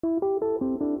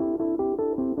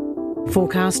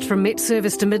Forecast from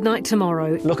MetService to midnight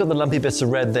tomorrow. Look at the lumpy bits of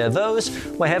red there. Those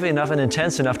were heavy enough and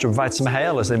intense enough to provide some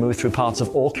hail as they moved through parts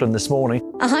of Auckland this morning.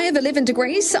 A high of 11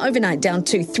 degrees, overnight down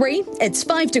to 3. It's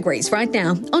 5 degrees right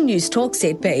now on News Talk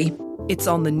ZB. It's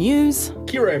on the news.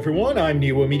 Kia ora, everyone. I'm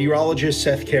NIWA meteorologist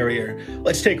Seth Carrier.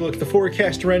 Let's take a look at the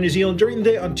forecast around New Zealand during the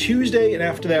day on Tuesday, and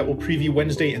after that we'll preview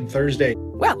Wednesday and Thursday.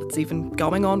 Well, it's even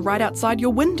going on right outside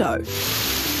your window. The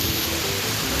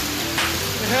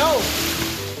hell?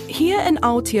 Here in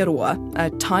Aotearoa, a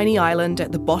tiny island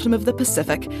at the bottom of the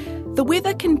Pacific, the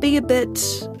weather can be a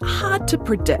bit hard to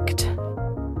predict.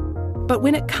 But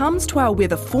when it comes to our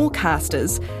weather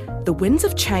forecasters, the winds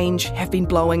of change have been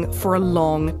blowing for a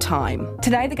long time.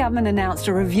 Today, the government announced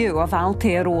a review of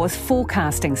Aotearoa's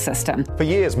forecasting system. For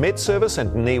years, MetService and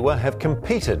NIWA have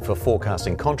competed for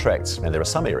forecasting contracts, and there are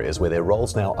some areas where their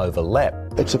roles now overlap.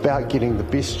 It's about getting the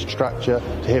best structure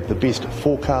to have the best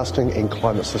forecasting and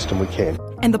climate system we can.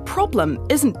 And the problem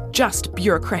isn't just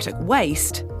bureaucratic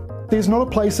waste. There's not a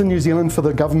place in New Zealand for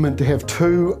the government to have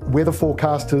two weather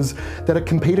forecasters that are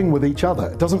competing with each other.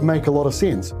 It doesn't make a lot of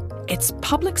sense. It's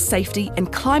public safety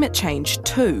and climate change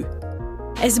too.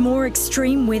 As more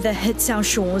extreme weather hits our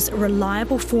shores,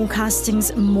 reliable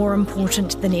forecasting's more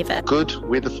important than ever. Good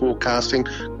weather forecasting,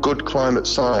 good climate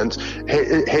science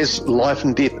has life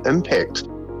and death impact.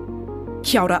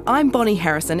 Kia ora, I'm Bonnie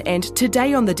Harrison, and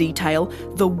today on The Detail,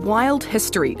 the wild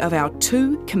history of our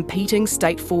two competing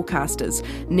state forecasters,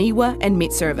 NIWA and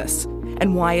MetService,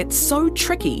 and why it's so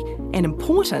tricky and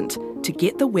important to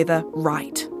get the weather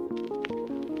right.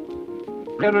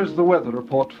 Here is the weather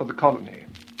report for the colony.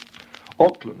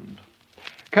 Auckland.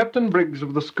 Captain Briggs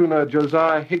of the schooner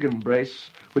Josiah Higginbrace,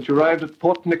 which arrived at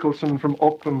Port Nicholson from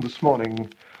Auckland this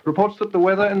morning, reports that the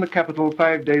weather in the capital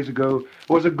 5 days ago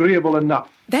was agreeable enough.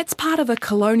 That's part of a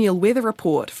colonial weather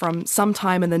report from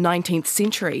sometime in the 19th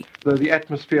century. Though the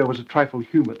atmosphere was a trifle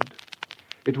humid.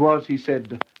 It was, he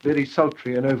said, very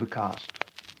sultry and overcast.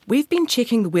 We've been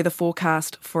checking the weather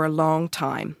forecast for a long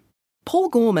time. Paul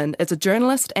Gorman is a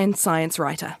journalist and science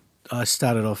writer. I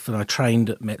started off and I trained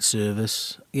at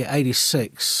MetService,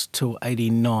 86 till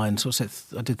 89, so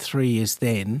I did 3 years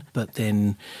then, but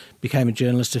then became a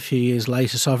journalist a few years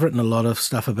later. So I've written a lot of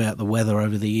stuff about the weather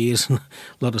over the years and a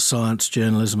lot of science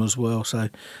journalism as well. So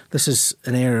this is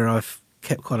an area I've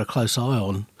kept quite a close eye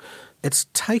on. It's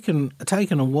taken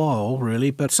a while,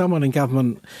 really, but someone in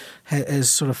government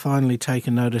has sort of finally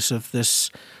taken notice of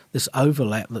this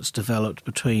overlap that's developed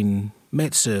between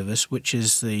MetService, which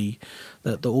is the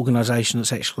organisation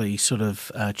that's actually sort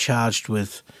of charged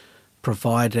with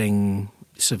providing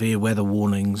severe weather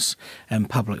warnings and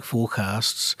public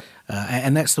forecasts,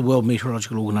 and that's the World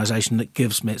Meteorological Organisation that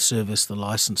gives MetService the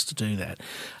licence to do that.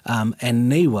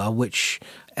 And NIWA, which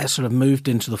has sort of moved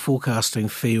into the forecasting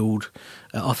field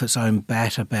off its own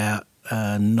bat about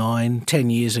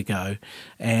 9-10 years ago,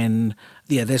 and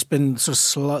there's been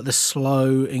sort of the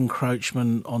slow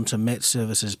encroachment onto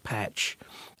MetService's patch,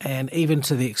 and even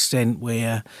to the extent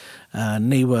where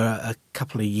NIWA a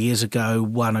couple of years ago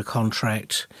won a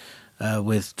contract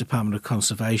with Department of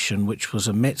Conservation, which was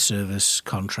a MetService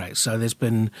contract. So there's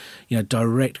been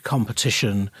direct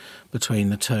competition between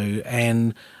the two,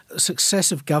 and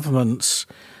successive governments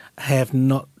have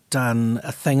not done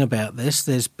a thing about this.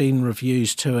 There's been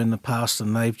reviews too in the past,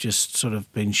 and they've just sort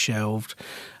of been shelved.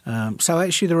 So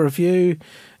actually the review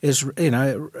is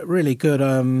really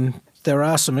good. There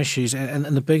are some issues, and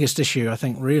the biggest issue I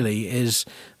think really is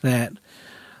that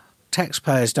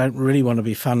taxpayers don't really want to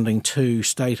be funding two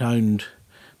state-owned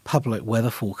public weather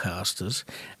forecasters,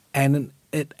 and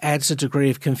it adds a degree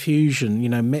of confusion.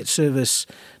 MetService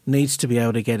needs to be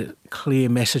able to get clear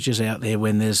messages out there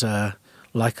when there's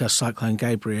like a Cyclone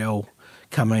Gabrielle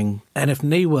coming. And if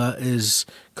NIWA is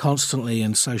constantly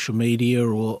in social media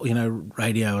or,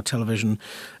 radio or television,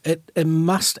 it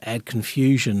must add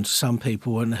confusion to some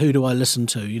people. And who do I listen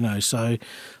to, So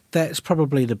that's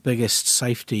probably the biggest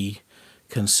safety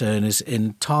concern, is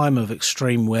in time of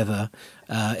extreme weather,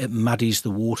 it muddies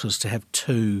the waters to have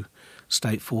two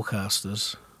state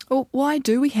forecasters. Well, why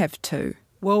do we have two?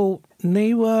 Well,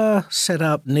 NIWA set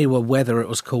up NIWA Weather, it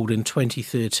was called, in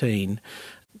 2013.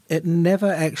 It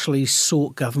never actually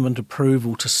sought government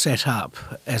approval to set up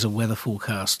as a weather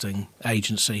forecasting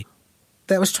agency.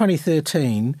 That was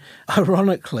 2013.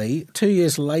 Ironically, 2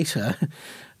 years later,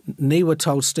 NIWA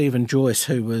told Stephen Joyce,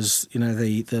 who was,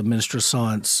 the Minister of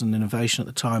Science and Innovation at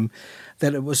the time,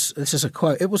 that it was, this is a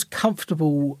quote, it was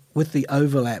comfortable with the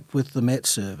overlap with the Met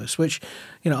Service, which,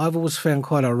 I've always found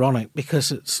quite ironic,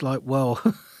 because it's like, well,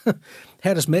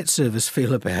 how does MetService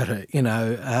feel about it?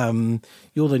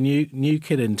 You're the new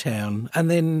kid in town. And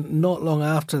then not long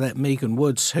after that, Megan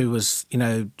Woods, who was,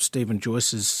 Stephen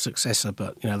Joyce's successor,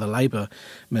 but, the Labour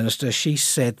minister, she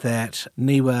said that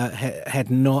NIWA had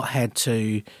not had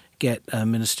to get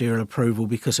ministerial approval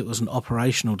because it was an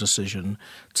operational decision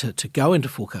to go into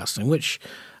forecasting, which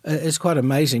is quite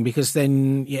amazing because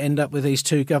then you end up with these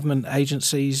two government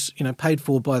agencies, paid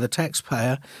for by the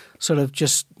taxpayer, sort of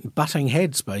just butting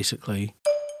heads, basically.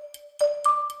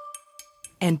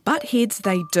 And butt heads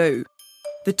they do.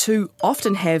 The two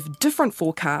often have different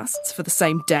forecasts for the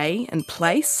same day and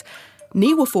place.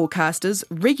 NIWA forecasters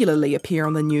regularly appear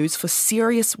on the news for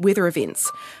serious weather events.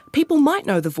 People might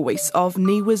know the voice of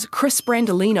NIWA's Chris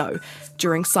Brandolino.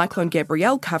 During Cyclone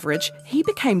Gabrielle coverage, he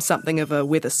became something of a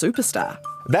weather superstar.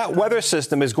 That weather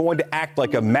system is going to act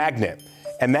like a magnet,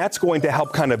 and that's going to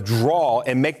help kind of draw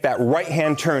and make that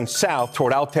right-hand turn south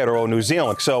toward Aotearoa, New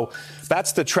Zealand. So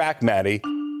that's the track, Maddie.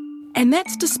 And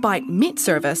that's despite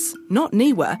MetService, not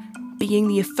NIWA, being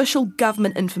the official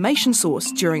government information source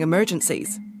during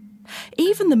emergencies.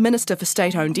 Even the Minister for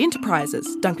State-Owned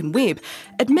Enterprises, Duncan Webb,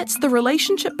 admits the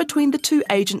relationship between the two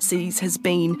agencies has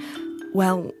been,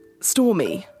 well,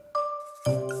 stormy.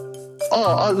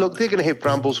 Look, they're going to have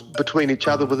grumbles between each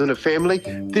other within a family.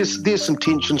 There's some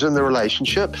tensions in the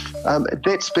relationship.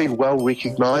 That's been well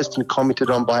recognised and commented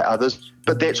on by others,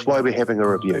 but that's why we're having a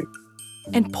review.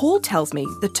 And Paul tells me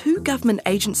the two government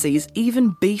agencies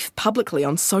even beef publicly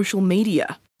on social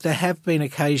media. There have been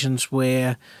occasions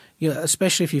where,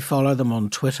 especially if you follow them on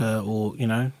Twitter or,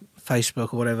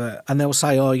 Facebook or whatever, and they'll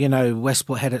say,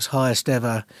 Westport had its highest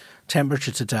ever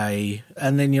temperature today,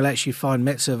 and then you'll actually find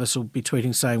MetService will be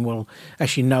tweeting saying, well,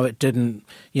 actually, no, it didn't.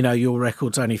 Your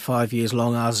record's only 5 years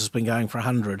long, ours has been going for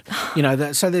 100.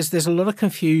 So there's a lot of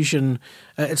confusion.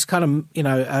 It's kind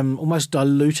of, almost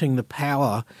diluting the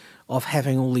power of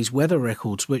having all these weather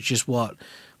records, which is what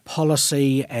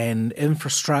policy and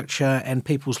infrastructure and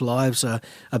people's lives are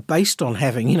based on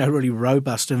having, really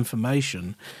robust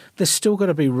information. There's still got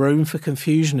to be room for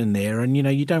confusion in there, and,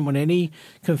 you don't want any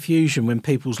confusion when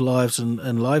people's lives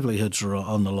and livelihoods are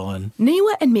on the line.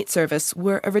 NIWA and MetService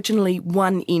were originally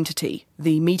one entity,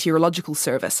 the Meteorological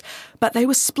Service, but they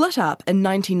were split up in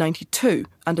 1992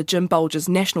 under Jim Bolger's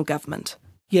national government.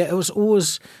 Yeah, it was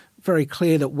always very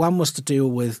clear that one was to deal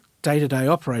with day-to-day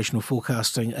operational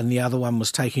forecasting and the other one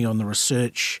was taking on the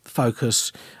research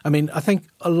focus. I mean, I think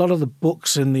a lot of the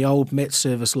books in the old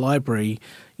MetService library,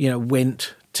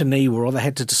 went to NIWA, or they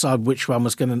had to decide which would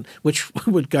go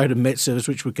to MetService,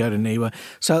 which would go to NIWA.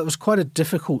 So it was quite a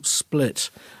difficult split,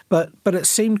 but it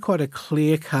seemed quite a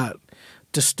clear-cut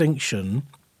distinction.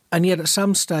 And yet at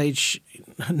some stage,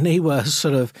 NIWA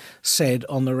sort of said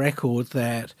on the record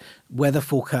that weather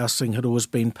forecasting had always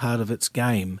been part of its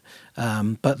game,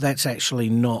 but that's actually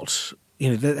not,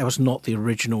 that was not the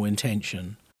original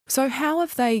intention. So how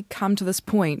have they come to this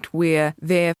point where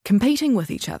they're competing with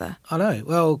each other? I know,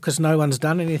 well, because no one's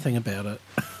done anything about it,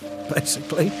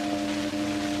 basically.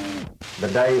 The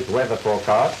day's weather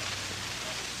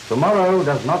forecast. Tomorrow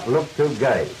does not look too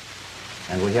gay,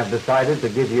 and we have decided to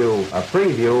give you a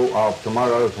preview of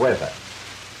tomorrow's weather.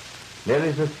 There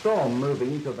is a storm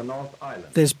moving into the North Island.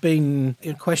 There's been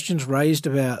questions raised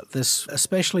about this,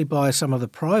 especially by some of the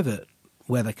private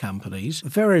weather companies.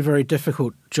 Very, very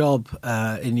difficult job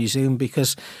in New Zealand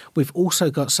because we've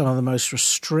also got some of the most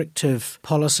restrictive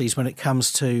policies when it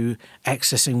comes to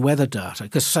accessing weather data.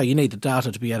 Because, you need the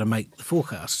data to be able to make the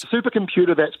forecast.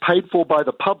 Supercomputer that's paid for by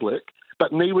the public,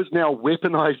 but NIWA's now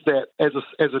weaponised that as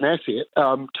an asset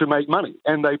to make money.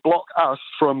 And they block us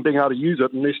from being able to use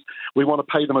it unless we want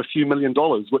to pay them a few $1 million,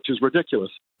 which is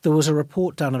ridiculous. There was a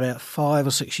report done about 5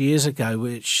 or 6 years ago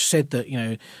which said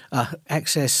that,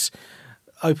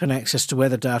 open access to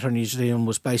weather data in New Zealand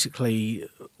was basically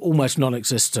almost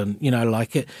non-existent.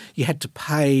 You had to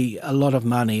pay a lot of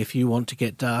money if you want to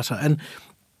get data. And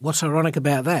what's ironic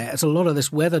about that is a lot of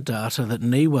this weather data that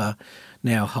NIWA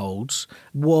now holds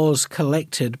was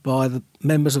collected by the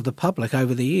members of the public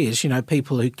over the years,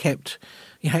 people who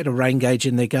had a rain gauge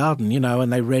in their garden,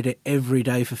 and they read it every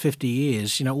day for 50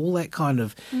 years, all that kind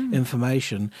of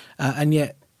information. And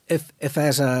yet, if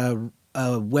as a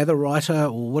weather writer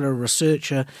or what a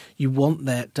researcher, you want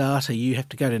that data, you have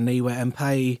to go to NIWA and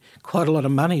pay quite a lot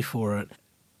of money for it.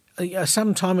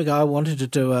 Some time ago, I wanted to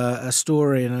do a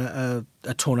story in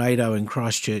a tornado in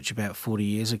Christchurch about 40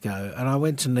 years ago, and I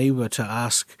went to NIWA to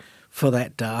ask for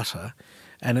that data,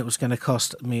 and it was going to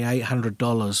cost me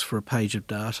 $800 for a page of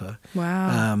data.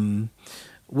 Wow.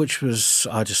 Which was,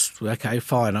 okay,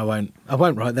 fine, I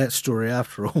won't write that story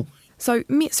after all. So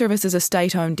MetService is a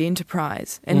state-owned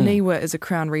enterprise and NIWA is a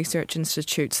Crown Research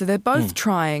Institute. So they're both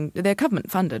they're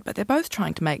government funded, but they're both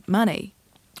trying to make money.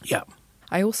 Yeah.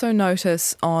 I also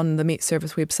notice on the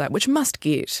MetService website, which must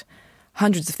get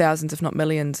hundreds of thousands, if not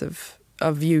millions of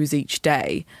views each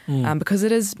day, because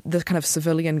it is the kind of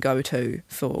civilian go-to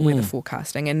for weather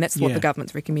forecasting, and that's what the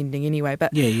government's recommending anyway.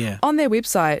 But on their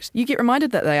website, you get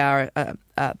reminded that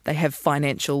they have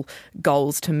financial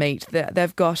goals to meet.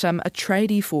 They've got a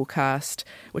tradie forecast,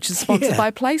 which is sponsored by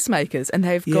placemakers, and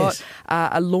they've got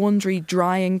a laundry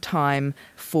drying time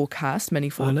forecast, mini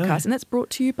forecast, and that's brought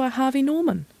to you by Harvey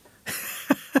Norman.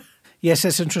 Yes,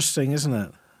 that's interesting, isn't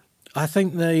it? I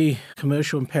think the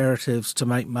commercial imperatives to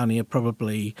make money are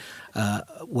probably a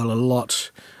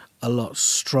lot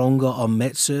stronger on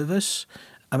MetService.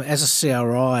 I mean, as a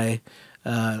CRI,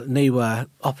 NIWA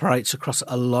operates across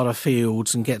a lot of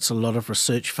fields and gets a lot of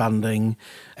research funding,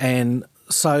 and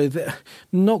so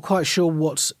not quite sure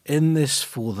what's in this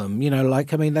for them.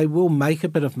 They will make a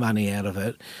bit of money out of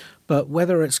it, but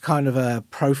whether it's kind of a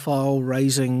profile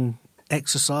raising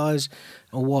exercise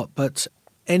or what, but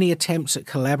any attempts at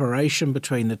collaboration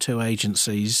between the two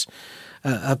agencies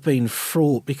have been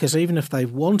fraught, because even if they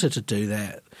wanted to do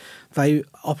that, they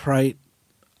operate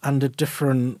under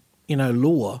different,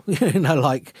 law.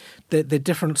 They're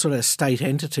different sort of state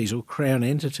entities or Crown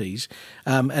entities,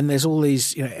 and there's all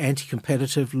these,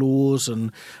 anti-competitive laws.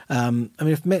 And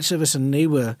if MetService and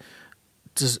NIWA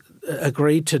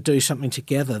agreed to do something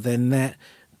together, then that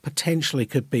potentially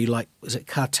could be like, is it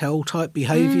cartel type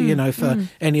behaviour, for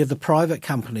any of the private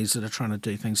companies that are trying to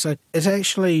do things. So it's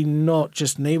actually not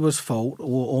just NIWA's fault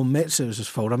or MetService's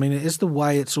fault. I mean, it is the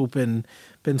way it's all been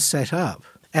set up.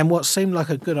 And what seemed like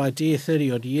a good idea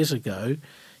 30-odd years ago,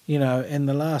 in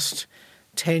the last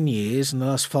 10 years, in the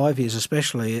last 5 years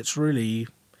especially, it's really,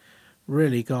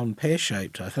 really gone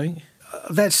pear-shaped, I think.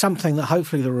 That's something that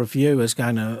hopefully the review is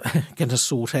going to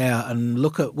sort out and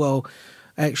look at,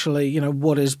 actually,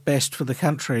 what is best for the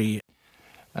country.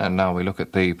 And now we look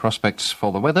at the prospects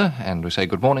for the weather, and we say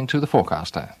good morning to the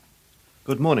forecaster.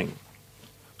 Good morning.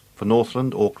 For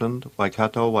Northland, Auckland,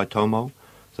 Waikato, Waitomo,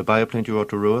 the Bay of Plenty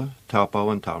Rotorua, Taupo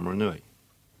and Taumaranui.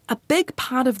 A big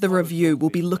part of the review will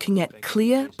be looking at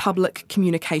clear public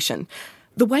communication.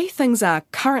 The way things are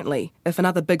currently, if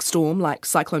another big storm like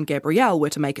Cyclone Gabrielle were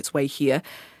to make its way here,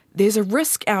 there's a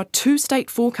risk our two state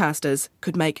forecasters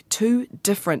could make two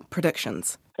different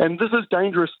predictions. And this is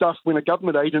dangerous stuff when a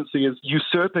government agency is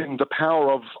usurping the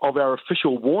power of our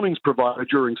official warnings provider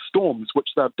during storms, which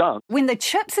they've done. When the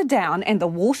chips are down and the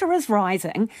water is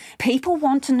rising, people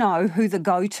want to know who the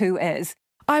go-to is.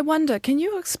 I wonder, can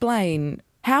you explain,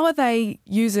 how are they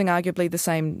using arguably the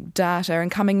same data and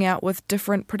coming out with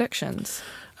different predictions?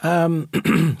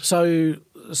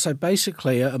 So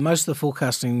basically, most of the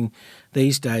forecasting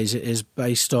these days is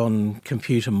based on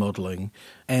computer modelling,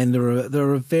 and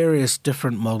there are various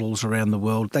different models around the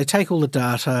world. They take all the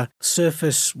data,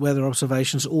 surface weather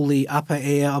observations, all the upper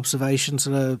air observations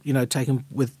that are taken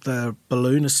with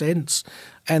balloon ascents,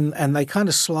 and they kind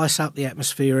of slice up the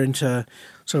atmosphere into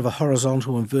sort of a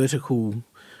horizontal and vertical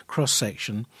cross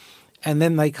section. And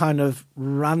then they kind of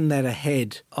run that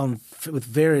ahead with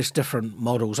various different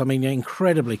models. I mean,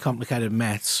 incredibly complicated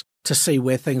maths to see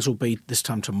where things will be this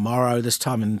time tomorrow, this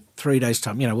time in 3 days'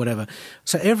 time, whatever.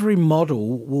 So every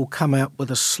model will come out with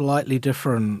a slightly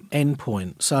different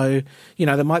endpoint. So,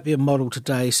 there might be a model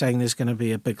today saying there's going to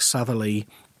be a big southerly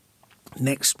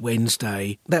next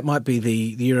Wednesday. That might be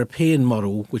the European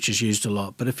model, which is used a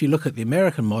lot. But if you look at the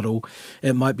American model,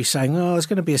 it might be saying, it's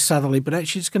going to be a southerly, but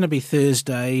actually it's going to be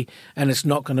Thursday and it's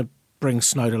not going to bring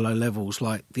snow to low levels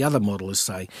like the other model is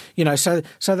saying. So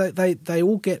they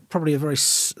all get probably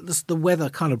the weather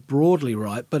kind of broadly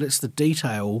right, but it's the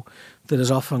detail that is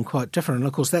often quite different. And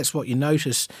of course, that's what you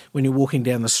notice when you're walking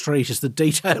down the street, is the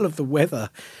detail of the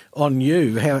weather on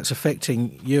you, how it's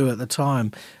affecting you at the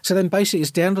time. So then basically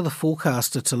it's down to the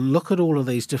forecaster to look at all of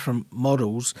these different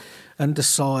models and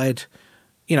decide,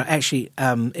 actually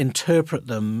interpret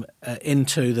them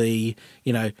into the,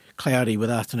 cloudy with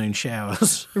afternoon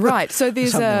showers. Right. So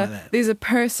there's a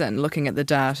person looking at the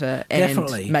data and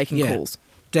Definitely, making calls.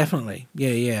 Definitely.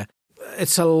 Yeah.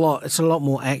 It's a lot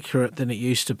more accurate than it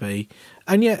used to be.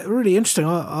 And yeah, really interesting.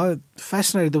 I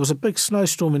fascinated. There was a big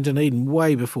snowstorm in Dunedin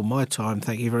way before my time,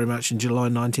 thank you very much, in July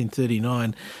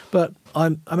 1939. But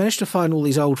I managed to find all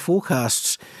these old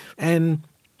forecasts, and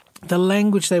the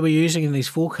language they were using in these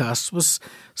forecasts was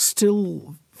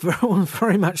still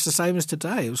very much the same as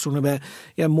today. It was talking about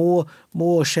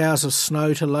more showers of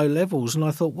snow to low levels. And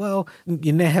I thought, well,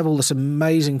 you now have all this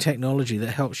amazing technology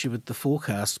that helps you with the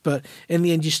forecast, but in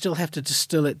the end you still have to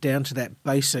distill it down to that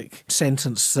basic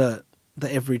sentence that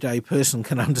the everyday person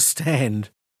can understand.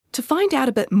 To find out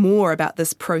a bit more about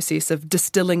this process of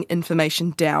distilling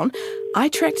information down, I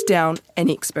tracked down an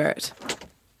expert.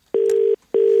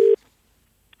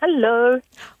 Hello.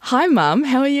 Hi, Mum.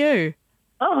 How are you?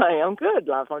 Hi, I'm good,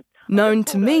 love. Known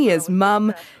to me as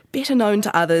Mum, better known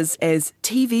to others as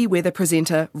TV weather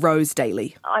presenter Rose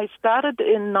Daly. I started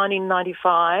in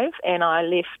 1995 and I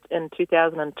left in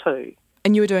 2002.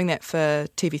 And you were doing that for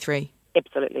TV3?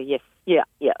 Absolutely, yes. Yeah.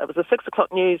 It was the 6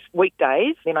 o'clock news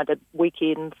weekdays. Then I did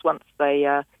weekends once they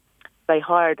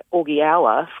hired Augie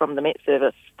Hour from the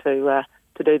MetService to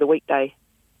do the weekday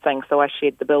thing. So I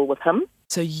shared the bill with him.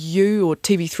 So you or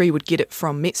TV3 would get it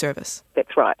from MetService?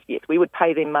 That's right, yes. We would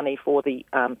pay them money for the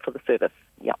service,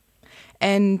 yeah.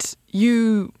 And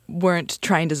you weren't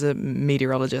trained as a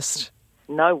meteorologist?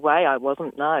 No way, I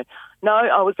wasn't, no. No,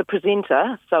 I was a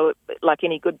presenter, so like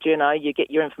any good journo, you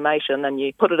get your information and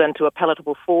you put it into a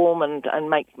palatable form and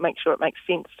make sure it makes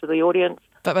sense to the audience.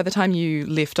 But by the time you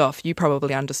left off, you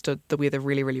probably understood the weather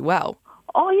really, really well.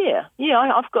 Oh, yeah.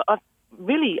 Yeah, I've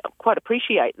really quite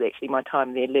appreciate actually my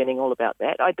time there learning all about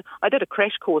that. I did a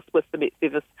crash course with the Met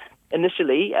Service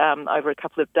initially over a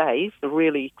couple of days, a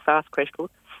really fast crash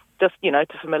course, just, to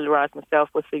familiarise myself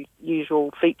with the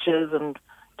usual features and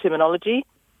terminology.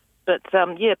 But,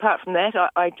 apart from that,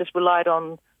 I just relied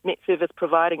on Met Service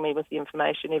providing me with the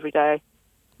information every day.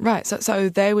 Right, so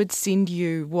they would send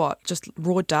you what, just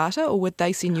raw data, or would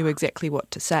they send you exactly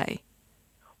what to say?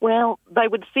 Well, they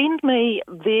would send me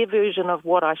their version of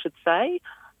what I should say,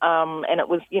 and it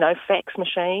was, fax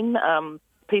machine,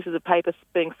 pieces of paper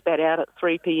being spat out at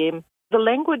 3 p.m. The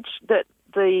language that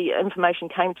the information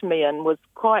came to me in was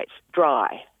quite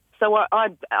dry. So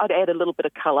I'd add a little bit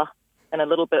of colour and a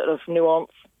little bit of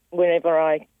nuance whenever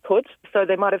I could. So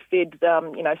they might have said,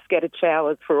 scattered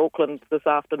showers for Auckland this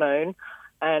afternoon,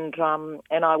 and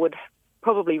I would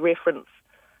probably reference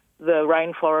the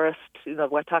rainforest, the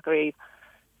Waitakere,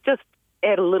 just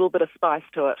add a little bit of spice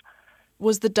to it.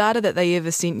 Was the data that they ever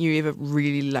sent you ever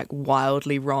really,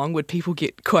 wildly wrong? Would people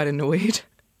get quite annoyed?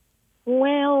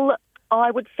 Well, I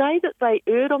would say that they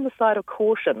erred on the side of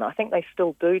caution. I think they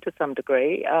still do to some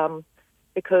degree,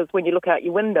 because when you look out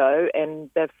your window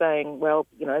and they're saying, well,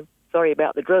 sorry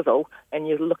about the drizzle, and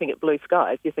you're looking at blue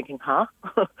skies, you're thinking, huh?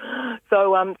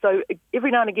 So every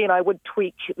now and again I would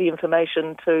tweak the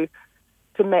information to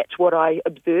match what I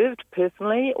observed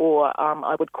personally, or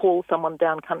I would call someone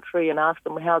down country and ask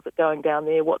them, how's it going down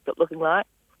there, what's it looking like?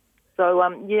 So,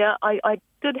 I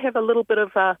did have a little bit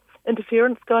of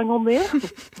interference going on there.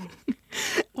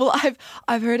 Well,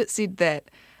 I've heard it said that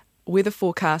weather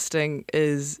forecasting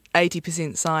is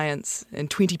 80% science and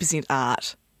 20%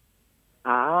 art.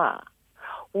 Ah,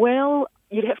 well,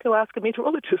 you'd have to ask a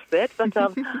meteorologist that,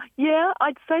 but yeah,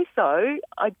 I'd say so.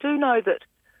 I do know that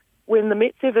when the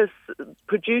Met Service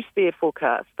produce their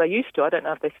forecasts, they used to, I don't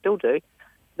know if they still do,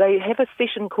 they have a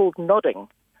session called nodding.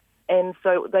 And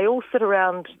so they all sit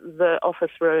around the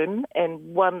office room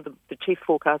and the chief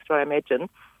forecaster, I imagine,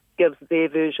 gives their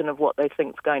version of what they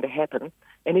think is going to happen,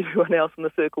 and everyone else in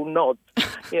the circle nods,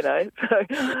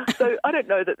 So I don't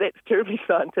know that that's terribly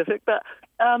scientific, but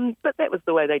that was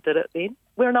the way they did it then.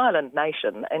 We're an island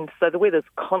nation, and so the weather's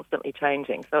constantly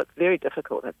changing, so it's very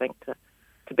difficult, I think, to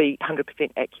be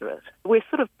 100% accurate. We're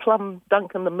sort of plumb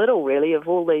dunk in the middle, really, of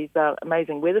all these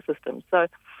amazing weather systems. So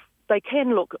they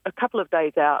can look a couple of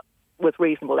days out with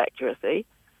reasonable accuracy,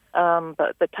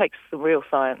 but it takes some real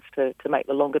science to make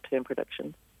the longer-term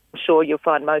predictions. I'm sure you'll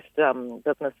find most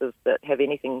businesses that have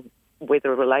anything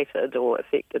weather-related or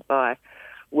affected by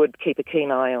would keep a keen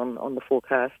eye on the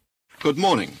forecast. Good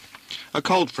morning. A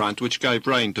cold front which gave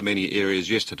rain to many areas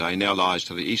yesterday now lies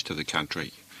to the east of the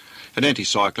country. An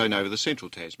anticyclone over the central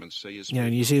Tasman Sea is...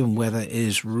 New Zealand weather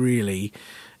is really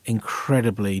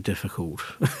incredibly difficult.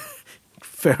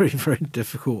 Very, very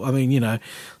difficult. I mean,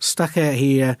 stuck out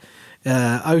here,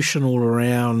 ocean all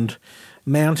around,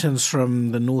 mountains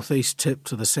from the northeast tip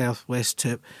to the southwest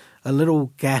tip, a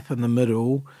little gap in the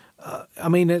middle.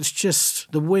 It's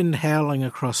just the wind howling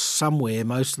across somewhere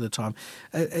most of the time.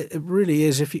 It really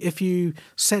is. If you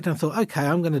sat and thought, okay,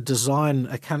 I'm going to design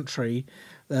a country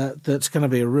that's going to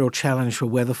be a real challenge for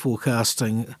weather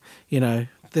forecasting,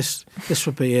 this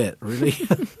would be it, really.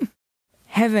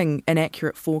 Having an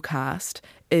accurate forecast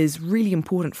is really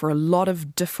important for a lot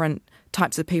of different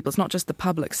types of people. It's not just the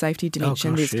public safety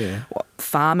dimension.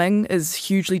 Farming is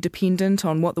hugely dependent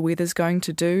on what the weather's going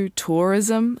to do.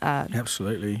 Tourism.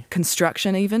 Absolutely.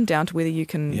 Construction even, down to whether you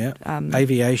can...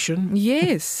 aviation.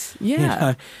 Yes,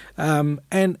 yeah.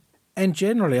 And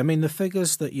generally, the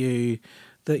figures that you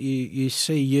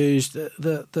see used,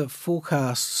 the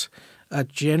forecasts are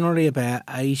generally about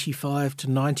 85 to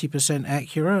 90%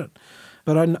 accurate.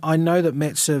 But I know that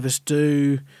MetService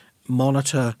do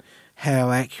monitor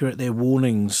how accurate their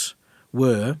warnings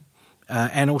were,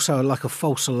 and also like a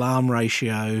false alarm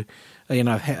ratio,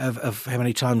 of how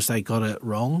many times they got it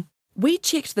wrong. We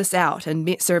checked this out in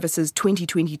MetService's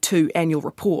 2022 annual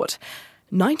report.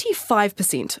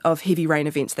 95% of heavy rain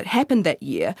events that happened that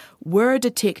year were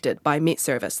detected by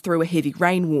MetService through a heavy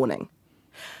rain warning.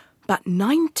 But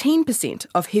 19%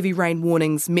 of heavy rain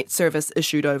warnings MetService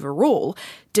issued overall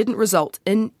didn't result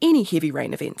in any heavy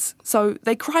rain events, so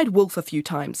they cried wolf a few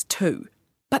times too.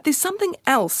 But there's something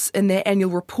else in their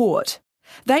annual report.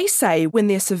 They say when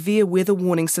their severe weather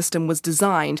warning system was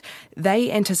designed,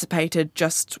 they anticipated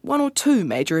just 1 or 2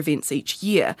 major events each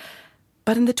year.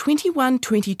 But in the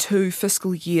 21-22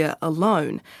 fiscal year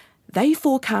alone, they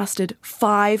forecasted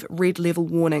 5 red level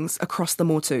warnings across the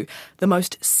motu, the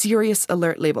most serious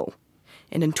alert level.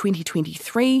 And in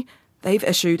 2023, they've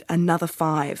issued another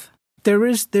 5. There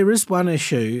is one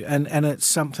issue, and it's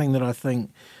something that I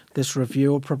think this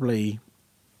reviewer probably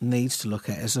needs to look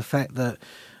at, is the fact that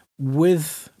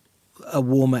with a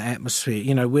warmer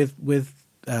atmosphere, with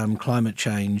climate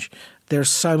change, there's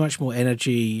so much more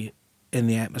energy in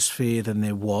the atmosphere than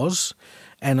there was.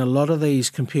 And a lot of these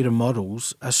computer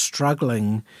models are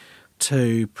struggling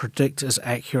to predict as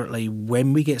accurately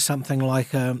when we get something like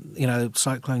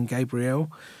Cyclone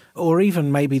Gabrielle, or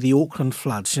even maybe the Auckland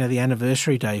floods, the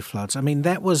anniversary day floods. I mean,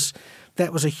 that was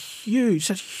such a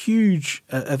huge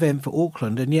event for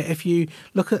Auckland. And yet if you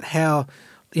look at how,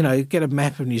 get a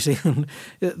map of New Zealand,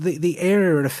 the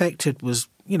area it affected was,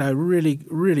 really,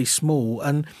 really small.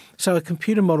 And so a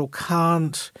computer model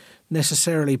can't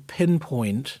necessarily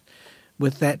pinpoint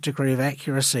with that degree of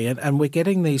accuracy. And we're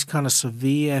getting these kind of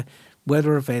severe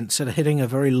weather events that are hitting a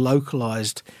very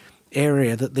localised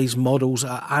area that these models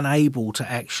are unable to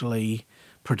actually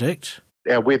predict.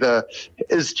 Our weather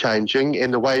is changing,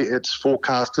 and the way it's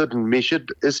forecasted and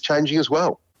measured is changing as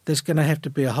well. There's going to have to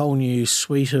be a whole new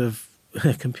suite of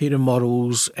computer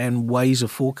models and ways of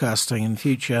forecasting in the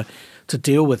future to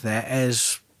deal with that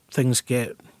as things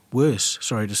get worse,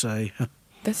 sorry to say.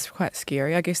 That's quite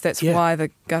scary. I guess that's why the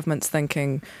government's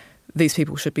thinking these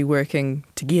people should be working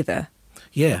together.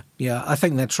 Yeah, I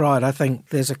think that's right. I think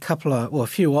there's a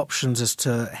few options as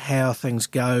to how things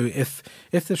go if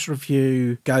this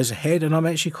review goes ahead, and I'm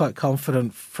actually quite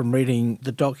confident from reading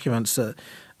the documents that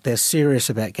they're serious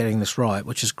about getting this right,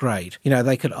 which is great.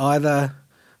 They could either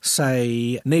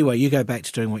say, NIWA, you go back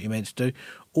to doing what you're meant to do,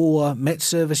 or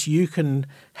MetService, you can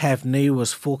have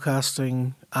NIWA's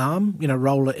forecasting arm,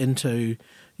 roll it into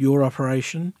your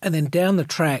operation. And then down the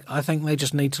track, I think they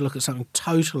just need to look at something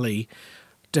totally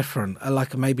different,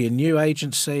 like maybe a new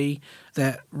agency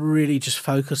that really just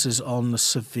focuses on the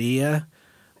severe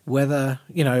weather,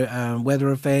 weather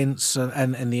events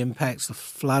and the impacts, the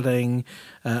flooding,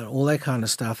 all that kind of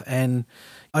stuff. And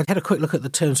I had a quick look at the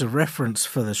terms of reference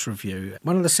for this review.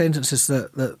 One of the sentences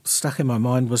that stuck in my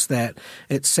mind was that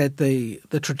it said the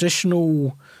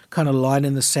traditional kind of line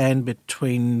in the sand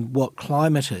between what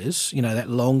climate is, that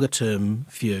longer term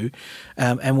view,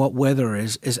 and what weather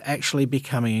is actually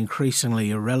becoming increasingly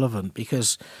irrelevant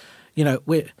because,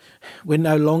 we're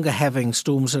no longer having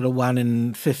storms that are 1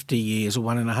 in 50 years or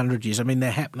 1 in 100 years. I mean,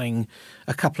 they're happening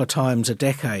a couple of times a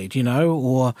decade,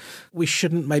 or we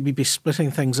shouldn't maybe be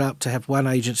splitting things up to have one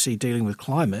agency dealing with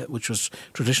climate, which was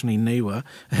traditionally NIWA,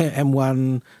 and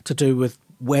one to do with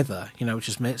weather, which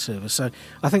is MetService. So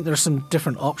I think there are some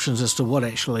different options as to what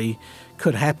actually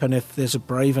could happen if there's a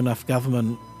brave enough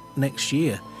government next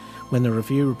year when the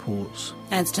review reports.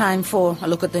 And it's time for a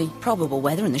look at the probable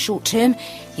weather in the short term.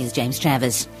 Here's James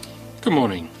Travers. Good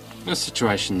morning. The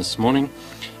situation this morning.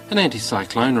 An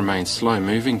anticyclone remains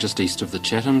slow-moving just east of the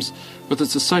Chathams, with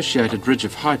its associated ridge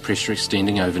of high pressure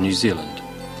extending over New Zealand.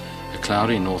 A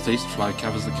cloudy northeast flow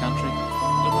covers the country.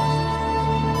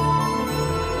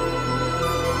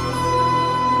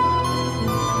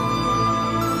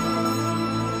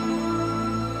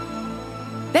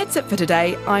 That's it for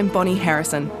today. I'm Bonnie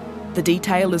Harrison. The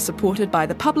Detail is supported by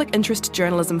the Public Interest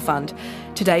Journalism Fund.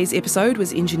 Today's episode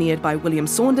was engineered by William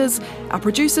Saunders. Our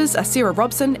producers are Sarah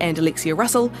Robson and Alexia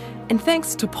Russell. And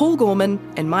thanks to Paul Gorman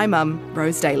and my mum,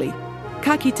 Rose Daly.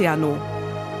 Ka kite anō.